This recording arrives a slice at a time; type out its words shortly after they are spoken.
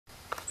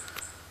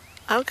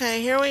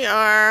Okay, here we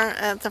are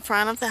at the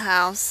front of the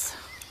house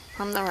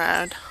from the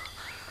road.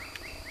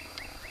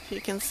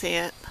 You can see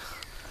it.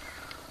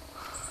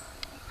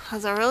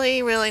 Has a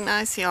really, really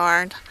nice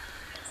yard.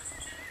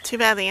 Too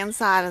bad the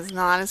inside is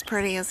not as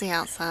pretty as the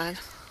outside,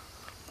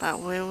 but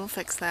we will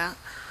fix that.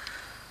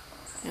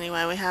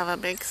 Anyway, we have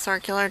a big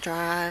circular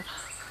drive,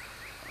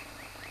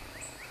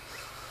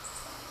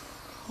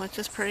 which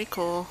is pretty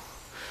cool.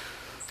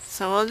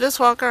 So we'll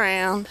just walk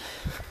around.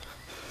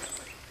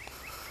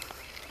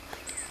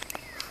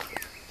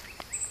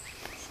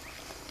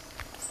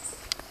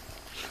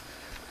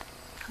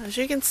 As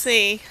you can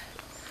see,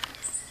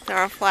 there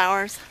are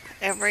flowers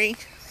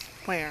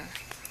everywhere.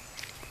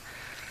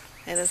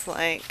 It is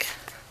like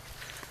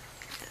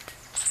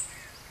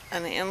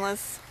an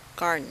endless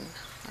garden,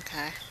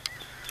 okay?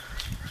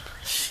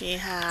 She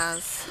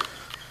has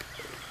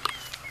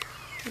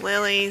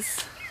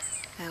lilies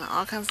and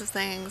all kinds of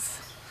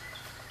things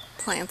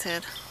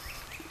planted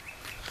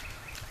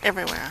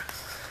everywhere.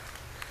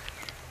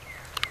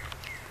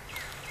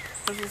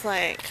 This is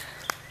like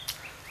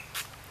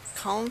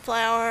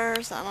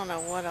coneflowers, I don't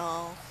know what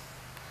all.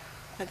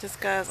 It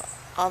just goes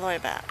all the way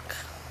back.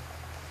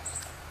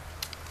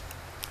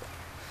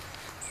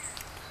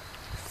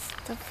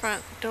 The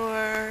front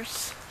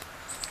doors.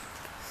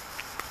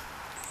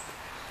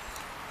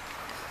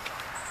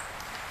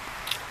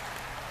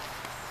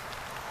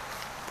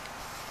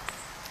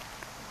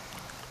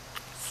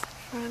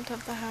 Front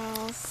of the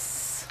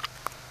house.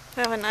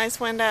 We have a nice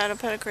window to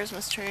put a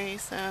Christmas tree,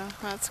 so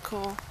that's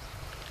cool.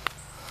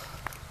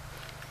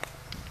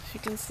 You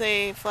can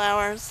see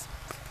flowers,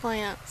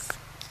 plants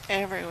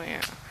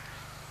everywhere.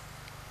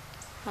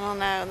 I don't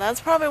know. That's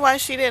probably why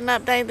she didn't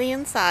update the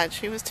inside.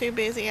 She was too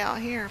busy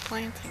out here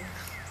planting.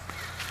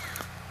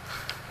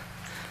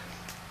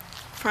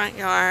 Front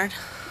yard.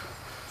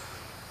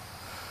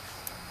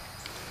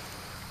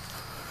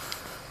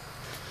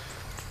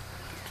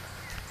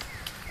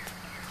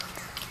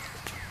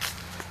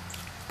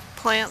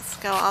 Plants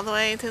go all the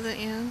way to the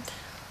end.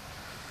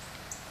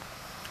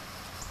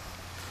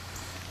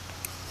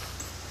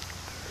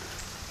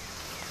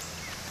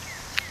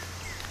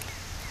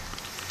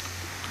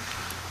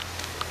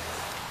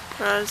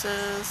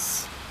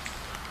 Roses.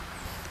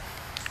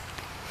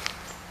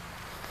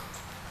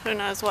 Who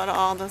knows what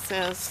all this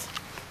is?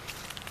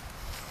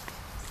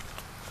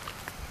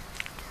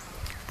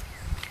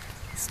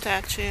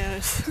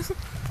 Statues.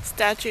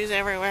 Statues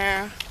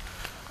everywhere.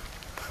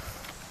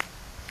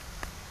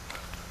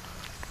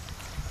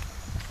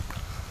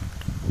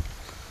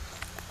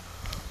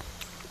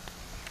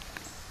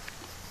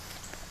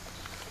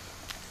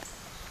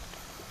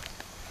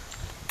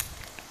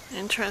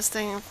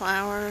 Interesting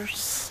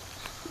flowers.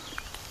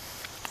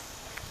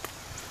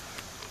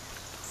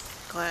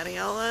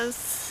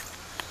 Gladiolas.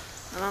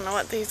 I don't know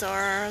what these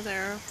are.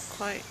 They're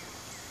quite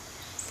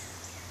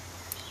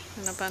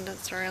in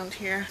abundance around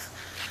here.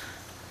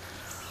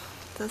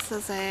 This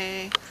is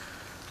a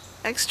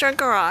extra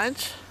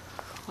garage,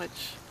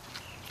 which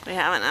we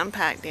haven't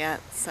unpacked yet,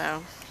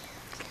 so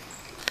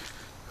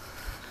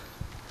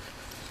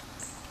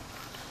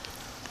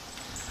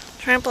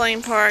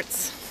trampoline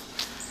parts,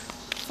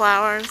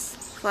 flowers,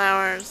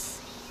 flowers,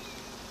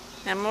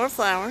 and more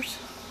flowers.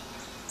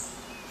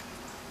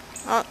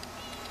 Oh,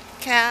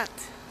 cat.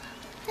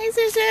 Hey,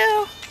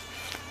 Zuzu.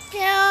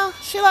 Yeah,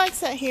 she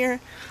likes it here.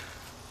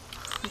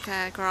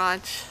 Okay,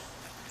 garage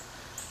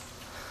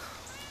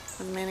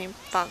with many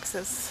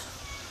boxes.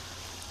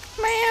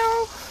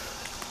 Meow.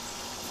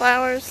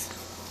 Flowers.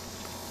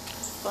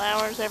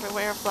 Flowers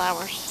everywhere,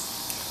 flowers.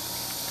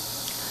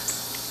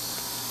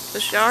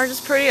 This yard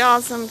is pretty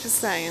awesome, just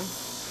saying.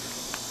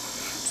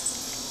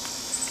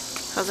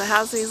 Because it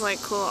has these like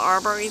cool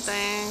arbory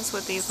things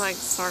with these like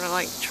sort of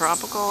like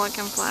tropical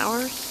looking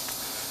flowers.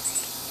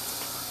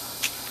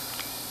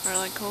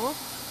 Really cool.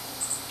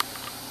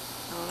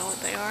 I don't know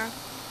what they are.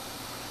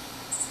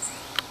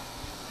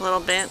 Little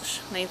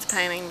bench, needs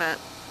painting, but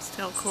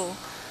still cool.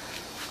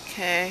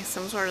 Okay,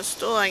 some sort of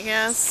stool, I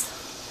guess.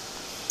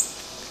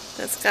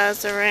 This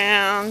goes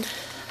around.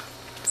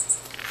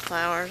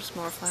 Flowers,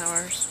 more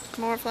flowers,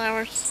 more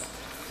flowers.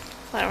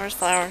 Flowers,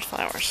 flowers,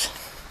 flowers.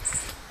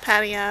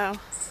 Patio.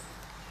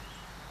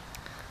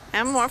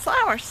 And more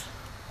flowers.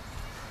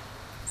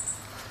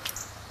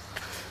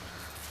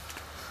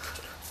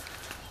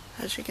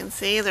 As you can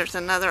see, there's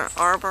another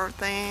arbor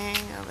thing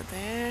over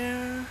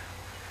there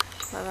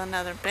with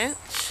another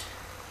bench.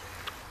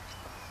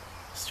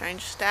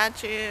 Strange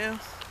statue.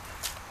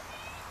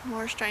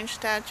 More strange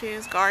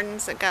statues.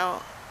 Gardens that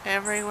go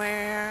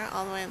everywhere,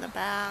 all the way in the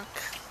back.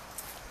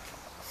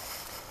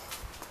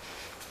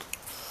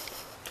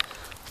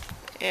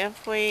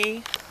 If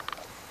we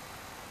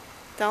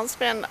don't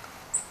spend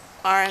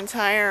our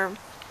entire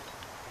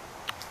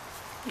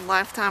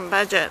lifetime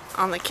budget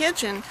on the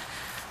kitchen,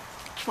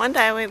 one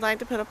day we'd like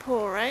to put a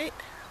pool right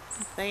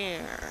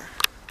there.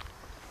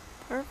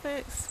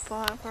 Perfect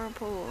spot for a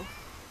pool.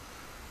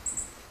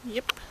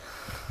 Yep.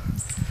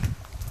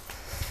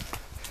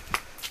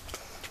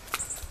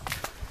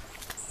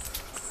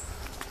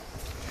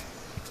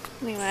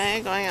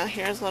 Anyway, going out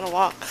here is a little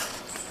walk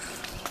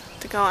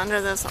to go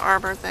under this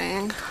arbor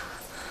thing.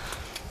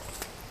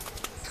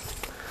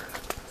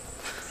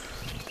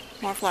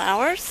 More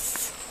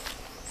flowers.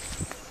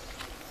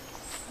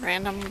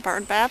 Random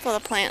bird bath with a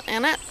plant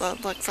in it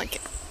that looks like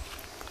it.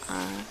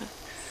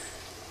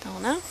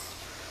 Don't know.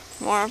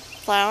 More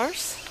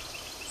flowers.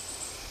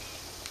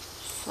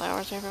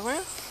 Flowers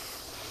everywhere.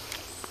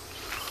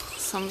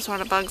 Some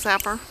sort of bug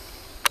zapper.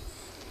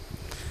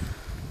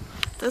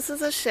 This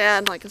is a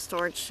shed, like a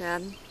storage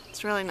shed.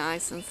 It's really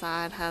nice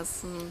inside. Has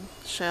some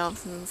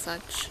shelves and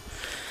such.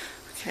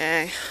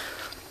 Okay.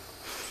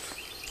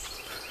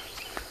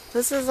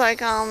 This is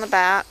like on the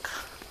back.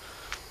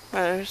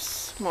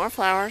 There's more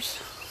flowers.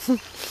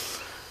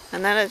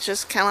 And then it's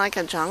just kind of like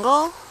a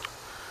jungle.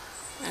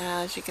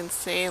 As you can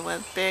see,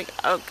 with big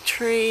oak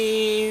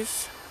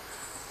trees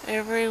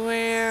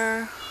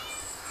everywhere.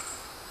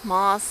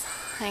 Moss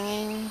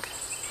hanging.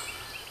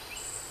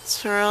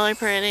 It's really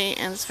pretty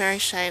and it's very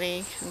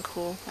shady and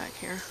cool back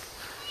here.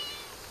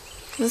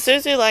 And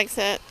Suzu likes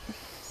it.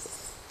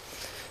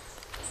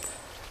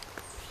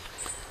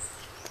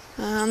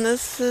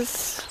 This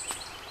is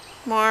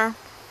more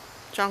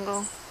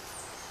jungle.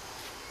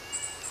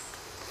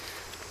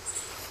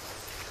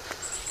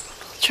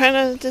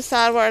 Trying to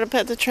decide where to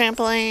put the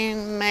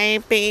trampoline.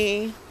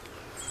 Maybe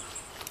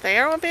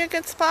there would be a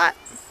good spot.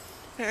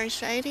 Very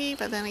shady,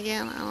 but then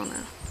again, I don't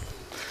know.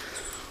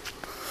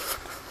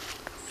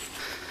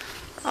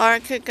 Or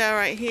it could go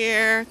right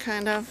here,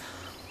 kind of.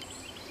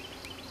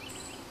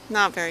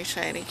 Not very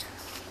shady.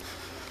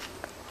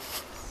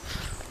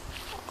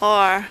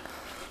 Or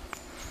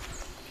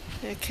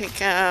it could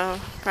go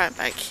right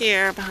back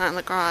here behind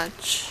the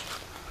garage,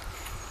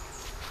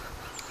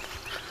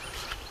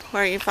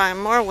 where you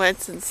find more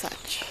woods and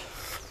such.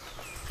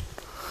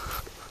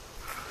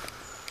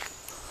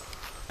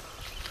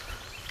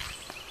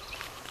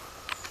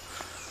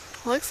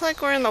 Looks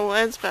like we're in the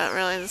woods, but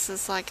really this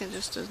is like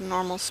just a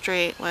normal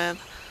street with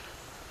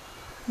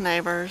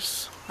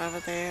neighbors over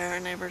there,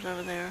 neighbors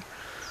over there.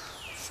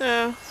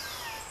 So,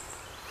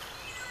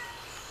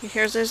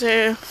 here's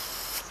Zuzu.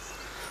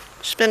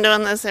 She's been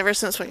doing this ever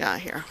since we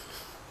got here.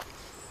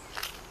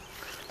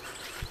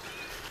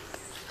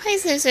 Hi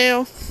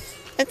Zuzu.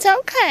 It's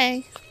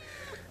okay.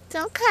 It's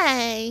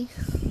okay.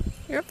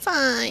 You're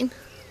fine.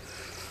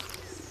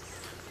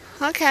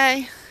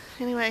 Okay.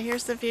 Anyway,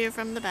 here's the view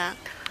from the back.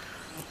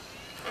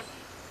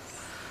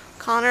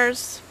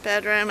 Connor's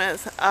bedroom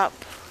is up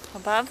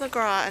above the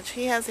garage.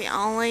 He has the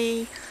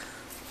only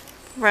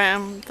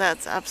room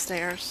that's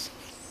upstairs.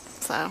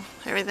 So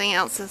everything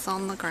else is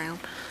on the ground,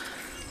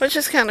 which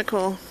is kind of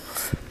cool.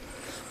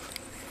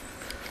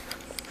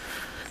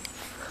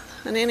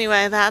 And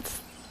anyway, that's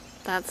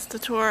the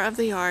tour of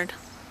the yard.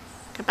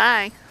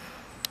 Goodbye.